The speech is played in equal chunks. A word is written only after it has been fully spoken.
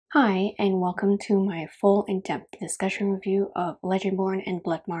Hi, and welcome to my full in-depth discussion review of Legendborn and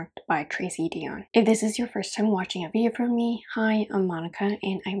Bloodmarked by Tracy Deonn. If this is your first time watching a video from me, hi, I'm Monica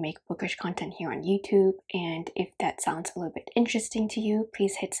and I make bookish content here on YouTube, and if that sounds a little bit interesting to you,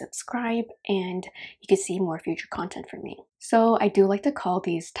 please hit subscribe and you can see more future content from me. So I do like to call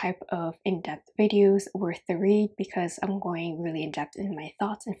these type of in-depth videos worth the read because I'm going really in-depth in my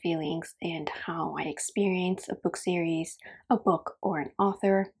thoughts and feelings and how I experience a book series, a book, or an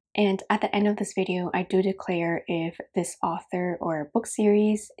author. And at the end of this video, I do declare if this author or book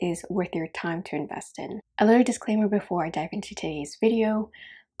series is worth your time to invest in. A little disclaimer before I dive into today's video.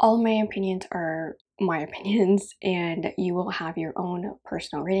 All my opinions are my opinions, and you will have your own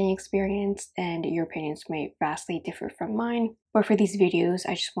personal reading experience and your opinions may vastly differ from mine. But for these videos,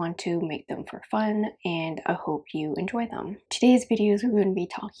 I just want to make them for fun and I hope you enjoy them. Today's videos we're going to be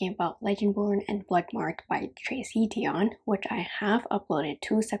talking about Legendborn and Bloodmarked by Tracy Deonn, which I have uploaded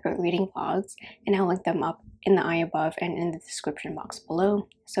 2 separate reading vlogs, and I'll link them up in the eye above and in the description box below.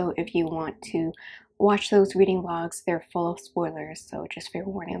 So if you want to watch those reading vlogs, they're full of spoilers, so just fair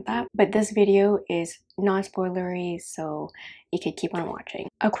warning of that. But this video is non-spoilery, so you can keep on watching.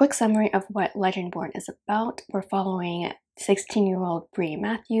 A quick summary of what Legendborn is about. We're following 16-year-old Bree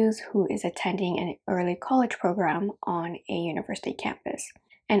Matthews, who is attending an early college program on a university campus.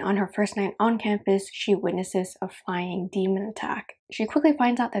 And on her first night on campus, she witnesses a flying demon attack. She quickly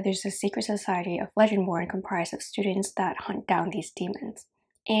finds out that there's a secret society of Legendborn comprised of students that hunt down these demons,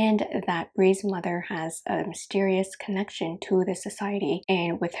 and that Bree's mother has a mysterious connection to this society,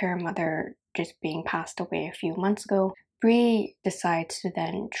 and with her mother just being passed away a few months ago, Bree decides to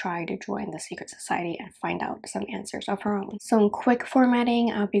then try to join the secret society and find out some answers of her own. So in quick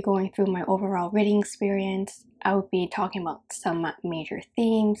formatting, I'll be going through my overall reading experience. I will be talking about some major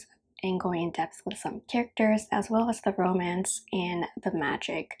themes and going in depth with some characters, as well as the romance and the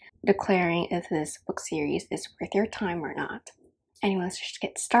magic, declaring if this book series is worth your time or not. Anyway, let's just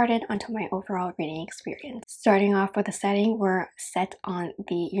get started onto my overall reading experience. Starting off with the setting, we're set on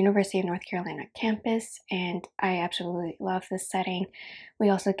the University of North Carolina campus, and I absolutely love this setting. We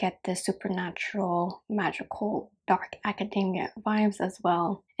also get the supernatural, magical, dark academia vibes as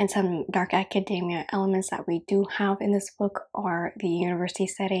well. And some dark academia elements that we do have in this book are the university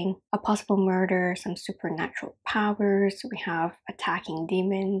setting, a possible murder, some supernatural powers, we have attacking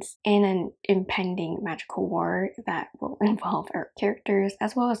demons, and an impending magical war that will involve our characters,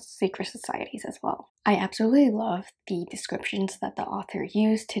 as well as secret societies as well. I absolutely love the descriptions that the author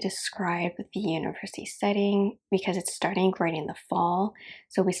used to describe the university setting because it's starting right in the fall.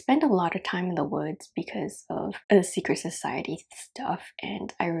 So we spend a lot of time in the woods because of the secret society stuff,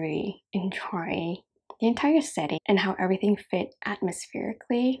 and I really enjoy the entire setting and how everything fit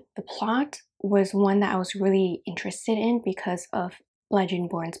atmospherically. The plot was one that I was really interested in because of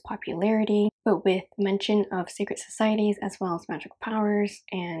Legendborn's popularity, but with mention of secret societies as well as magic powers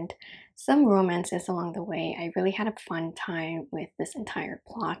and some romances along the way, I really had a fun time with this entire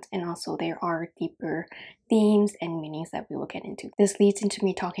plot, and also there are deeper themes and meanings that we will get into. This leads into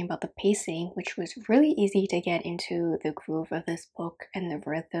me talking about the pacing, which was really easy to get into the groove of this book, and the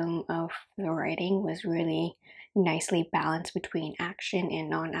rhythm of the writing was really nicely balanced between action and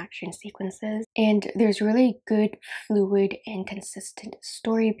non-action sequences, and there's really good, fluid, and consistent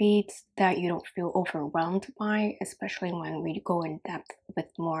story beats that you don't feel overwhelmed by, especially when we go in depth with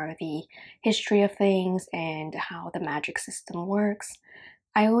more of the history of things and how the magic system works.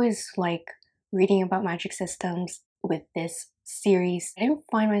 I always like reading about magic systems with this series. I didn't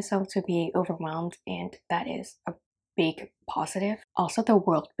find myself to be overwhelmed, and that is a big positive. Also, the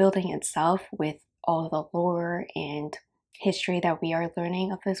world building itself with all the lore and history that we are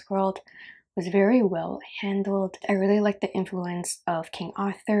learning of this world was very well handled. I really like the influence of King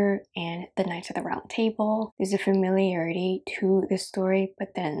Arthur and the Knights of the Round Table. There's a familiarity to this story,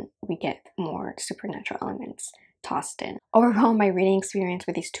 but then we get more supernatural elements tossed in. Overall, my reading experience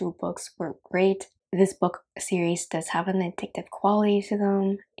with these 2 books were great. This book series does have an addictive quality to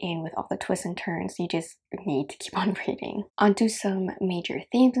them, and with all the twists and turns, you just need to keep on reading. Onto some major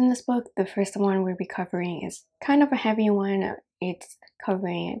themes in this book. The first one we'll be covering is kind of a heavy one. It's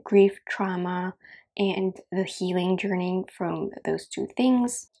covering grief, trauma, and the healing journey from those 2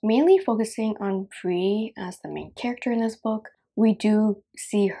 things. Mainly focusing on Bree as the main character in this book. We do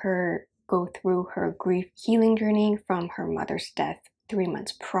see her go through her grief healing journey from her mother's death 3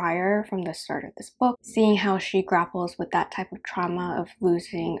 months prior from the start of this book, seeing how she grapples with that type of trauma of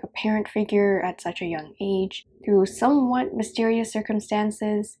losing a parent figure at such a young age through somewhat mysterious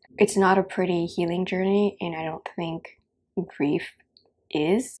circumstances. It's not a pretty healing journey, and I don't think grief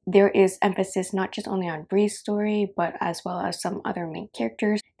is. There is emphasis not just only on Bree's story, but as well as some other main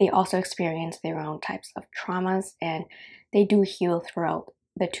characters. They also experience their own types of traumas, and they do heal throughout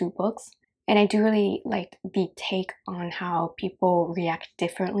the two books. And I do really like the take on how people react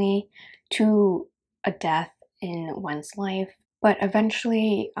differently to a death in one's life. But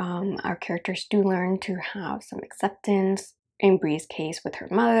eventually, our characters do learn to have some acceptance. In Bree's case with her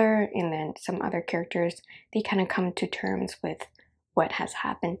mother, and then some other characters, they kind of come to terms with what has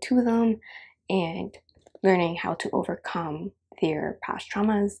happened to them and learning how to overcome their past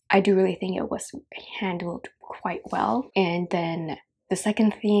traumas. I do really think it was handled quite well. And then the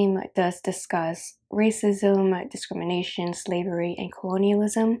second theme does discuss racism, discrimination, slavery, and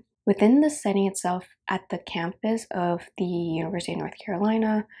colonialism. Within the setting itself at the campus of the University of North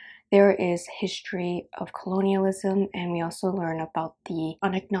Carolina, there is history of colonialism, and we also learn about the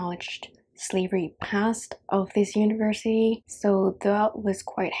unacknowledged slavery past of this university. So that was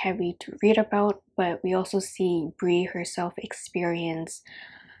quite heavy to read about, but we also see Bree herself experience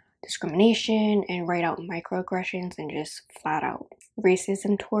discrimination and write out microaggressions and just flat out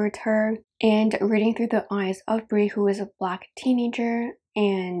racism towards her. And reading through the eyes of Bree, who is a Black teenager,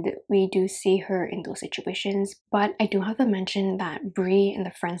 and we do see her in those situations. But I do have to mention that Bree and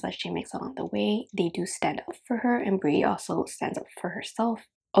the friends that she makes along the way, they do stand up for her, and Bree also stands up for herself.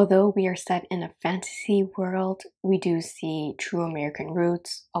 Although we are set in a fantasy world, we do see true American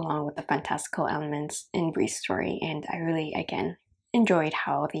roots along with the fantastical elements in Bree's story, and I really, again, enjoyed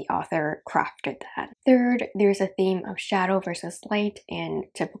how the author crafted that. Third, there's a theme of shadow versus light and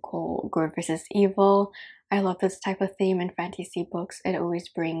typical good versus evil. I love this type of theme in fantasy books. It always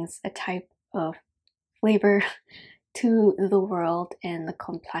brings a type of flavor to the world and the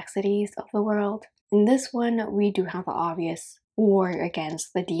complexities of the world. In this one, we do have an obvious war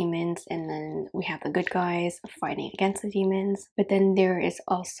against the demons, and then we have the good guys fighting against the demons. But then there is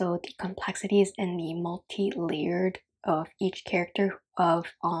also the complexities and the multi-layered of each character of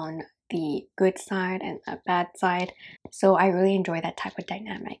on the good side and the bad side. So I really enjoy that type of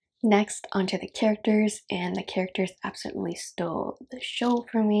dynamic. Next, onto the characters, and the characters absolutely stole the show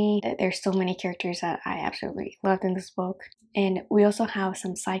for me. There's so many characters that I absolutely loved in this book. And we also have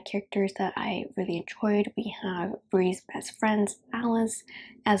some side characters that I really enjoyed. We have Bree's best friends, Alice,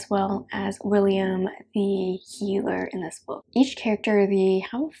 as well as William, the healer in this book. Each character, they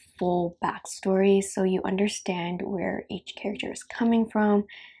have a full backstory, so you understand where each character is coming from,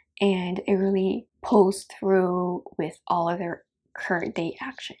 and it really pulls through with all of their current day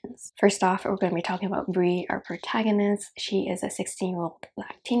actions. First off, we're going to be talking about Bree, our protagonist. She is a 16-year-old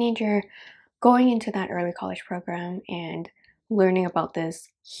Black teenager going into that early college program and learning about this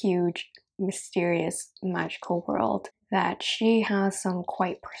huge, mysterious, magical world that she has some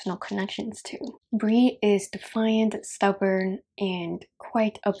quite personal connections to. Bree is defiant, stubborn, and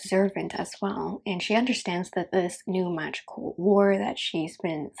quite observant as well, and she understands that this new magical war that she's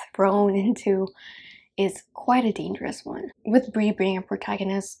been thrown into is quite a dangerous one. With Bree being a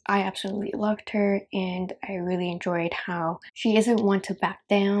protagonist, I absolutely loved her, and I really enjoyed how she isn't one to back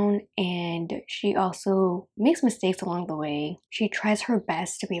down, and she also makes mistakes along the way. She tries her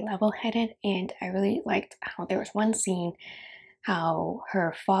best to be level-headed, and I really liked how there was one scene how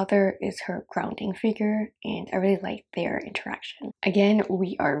her father is her grounding figure, and I really liked their interaction. Again,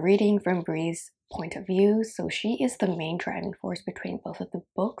 we are reading from Bree's point of view, so she is the main driving force between both of the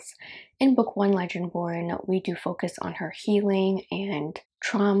books. In book 1, Legendborn, we do focus on her healing and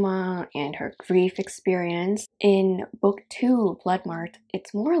trauma and her grief experience. In book 2, Bloodmarked,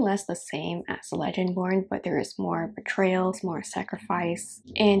 it's more or less the same as Legendborn, but there is more betrayals, more sacrifice,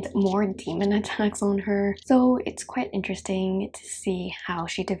 and more demon attacks on her. So it's quite interesting to see how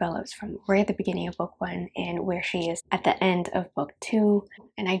she develops from right at the beginning of book 1 and where she is at the end of book 2.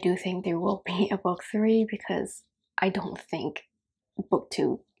 And I do think there will be a book 3, because I don't think book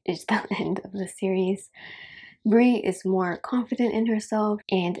 2 is the end of the series. Bree is more confident in herself,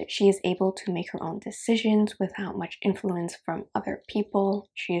 and she is able to make her own decisions without much influence from other people.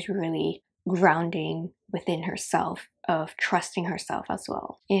 She is really grounding within herself, of trusting herself as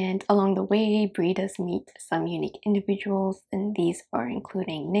well. And along the way, Bree does meet some unique individuals, and these are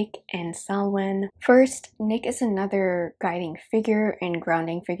including Nick and Salwen. First, Nick is another guiding figure and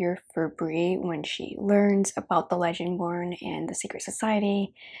grounding figure for Bree when she learns about the Legendborn and the Secret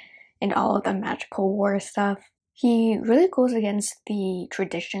Society and all of the magical war stuff. He really goes against the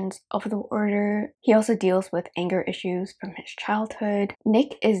traditions of the order. He also deals with anger issues from his childhood.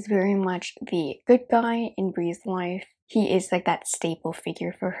 Nick is very much the good guy in Bree's life. He is like that staple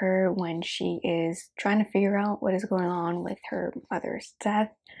figure for her when she is trying to figure out what is going on with her mother's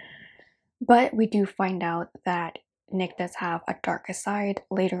death. But we do find out that Nick does have a darker side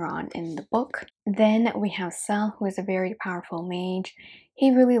later on in the book. Then we have Sel, who is a very powerful mage.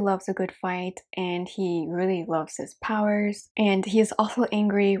 He really loves a good fight and he really loves his powers. And he is also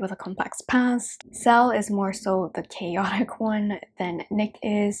angry with a complex past. Sel is more so the chaotic one than Nick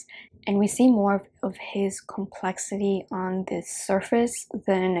is, and we see more of his complexity on the surface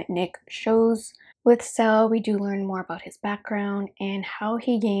than Nick shows. With Sel, we do learn more about his background and how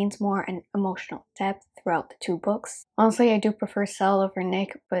he gains more an emotional depth throughout the two books. Honestly, I do prefer Sel over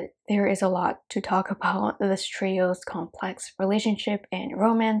Nick, but there is a lot to talk about this trio's complex relationship and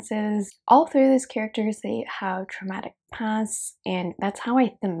romances. All three of these characters, they have traumatic pasts, and that's how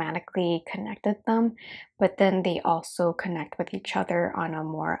I thematically connected them, but then they also connect with each other on a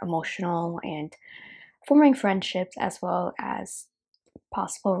more emotional and forming friendships as well as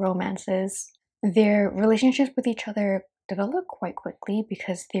possible romances. Their relationships with each other develop quite quickly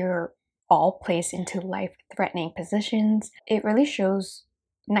because they're all placed into life-threatening positions. It really shows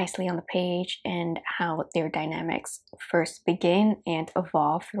nicely on the page and how their dynamics first begin and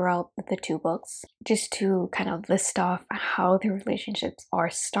evolve throughout the two books. Just to kind of list off how the relationships are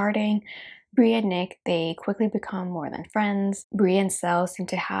starting, Bree and Nick, they quickly become more than friends. Bree and Sel seem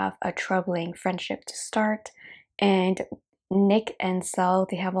to have a troubling friendship to start, and Nick and Sel,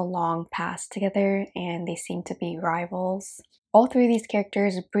 they have a long past together and they seem to be rivals. All three of these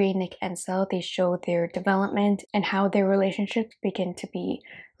characters, Bree, Nick, and Sel, they show their development and how their relationships begin to be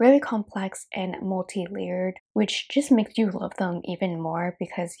really complex and multi-layered, which just makes you love them even more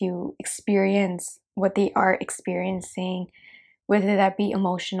because you experience what they are experiencing, whether that be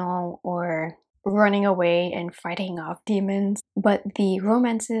emotional or running away and fighting off demons. But the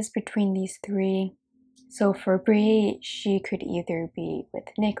romances between these three, so for Bree, she could either be with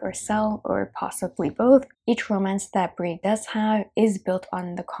Nick or Sel, or possibly both. Each romance that Bree does have is built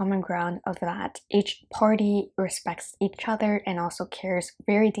on the common ground of that each party respects each other and also cares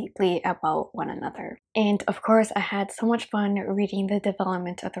very deeply about one another. And of course, I had so much fun reading the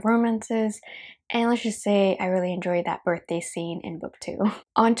development of the romances, and let's just say I really enjoyed that birthday scene in book 2.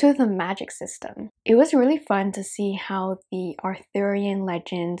 Onto the magic system. It was really fun to see how the Arthurian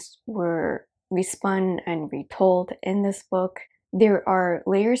legends were respun and retold in this book. There are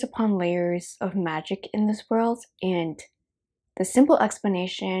layers upon layers of magic in this world, and the simple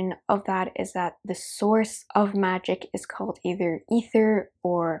explanation of that is that the source of magic is called either ether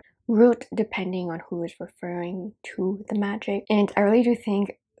or root, depending on who is referring to the magic. And I really do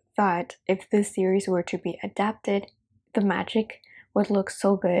think that if this series were to be adapted, the magic would look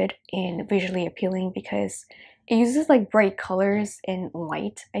so good and visually appealing because it uses like bright colors and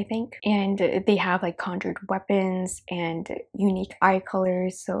light, I think, and they have like conjured weapons and unique eye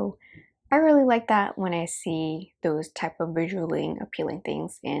colors, so I really like that when I see those type of visually appealing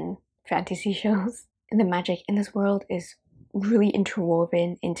things in fantasy shows. And the magic in this world is really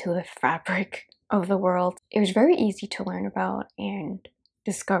interwoven into the fabric of the world. It was very easy to learn about and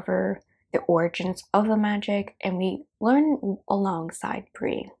discover the origins of the magic, and we learn alongside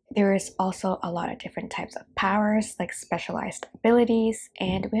Bree. There is also a lot of different types of powers, like specialized abilities,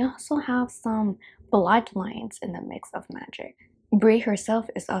 and we also have some bloodlines in the mix of magic. Bree herself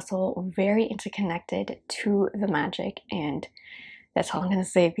is also very interconnected to the magic, and that's all I'm gonna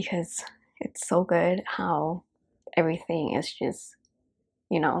say because it's so good how everything is just,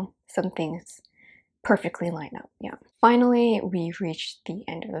 you know, some things perfectly line up. Yeah. Finally, we reached the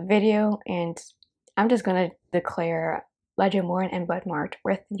end of the video, and I'm just gonna declare Legendborn and Bloodmarked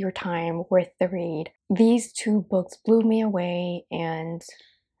worth your time, worth the read. These two books blew me away, and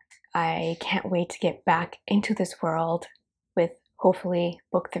I can't wait to get back into this world with hopefully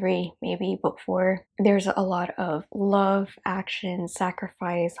book 3, maybe book 4. There's a lot of love, action,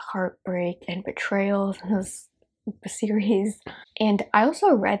 sacrifice, heartbreak, and betrayal in this series. And I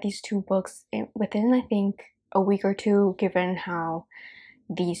also read these two books within, I think, a week or two, given how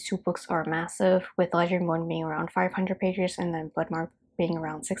these two books are massive, with Legendborn being around 500 pages and then Bloodmarked being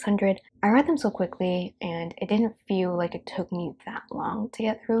around 600. I read them so quickly and it didn't feel like it took me that long to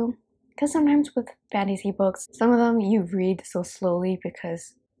get through. Because sometimes with fantasy books, some of them you read so slowly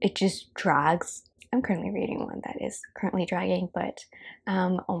because it just drags. I'm currently reading one that is currently dragging, but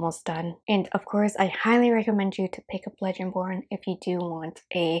I'm almost done. And of course, I highly recommend you to pick up Legendborn if you do want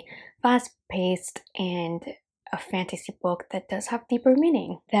a fast-paced and a fantasy book that does have deeper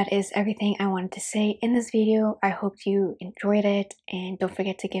meaning. That is everything I wanted to say in this video. I hope you enjoyed it, and don't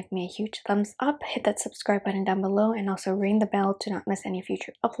forget to give me a huge thumbs up, hit that subscribe button down below, and also ring the bell to not miss any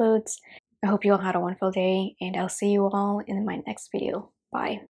future uploads. I hope you all had a wonderful day, and I'll see you all in my next video.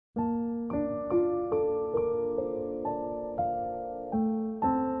 Bye.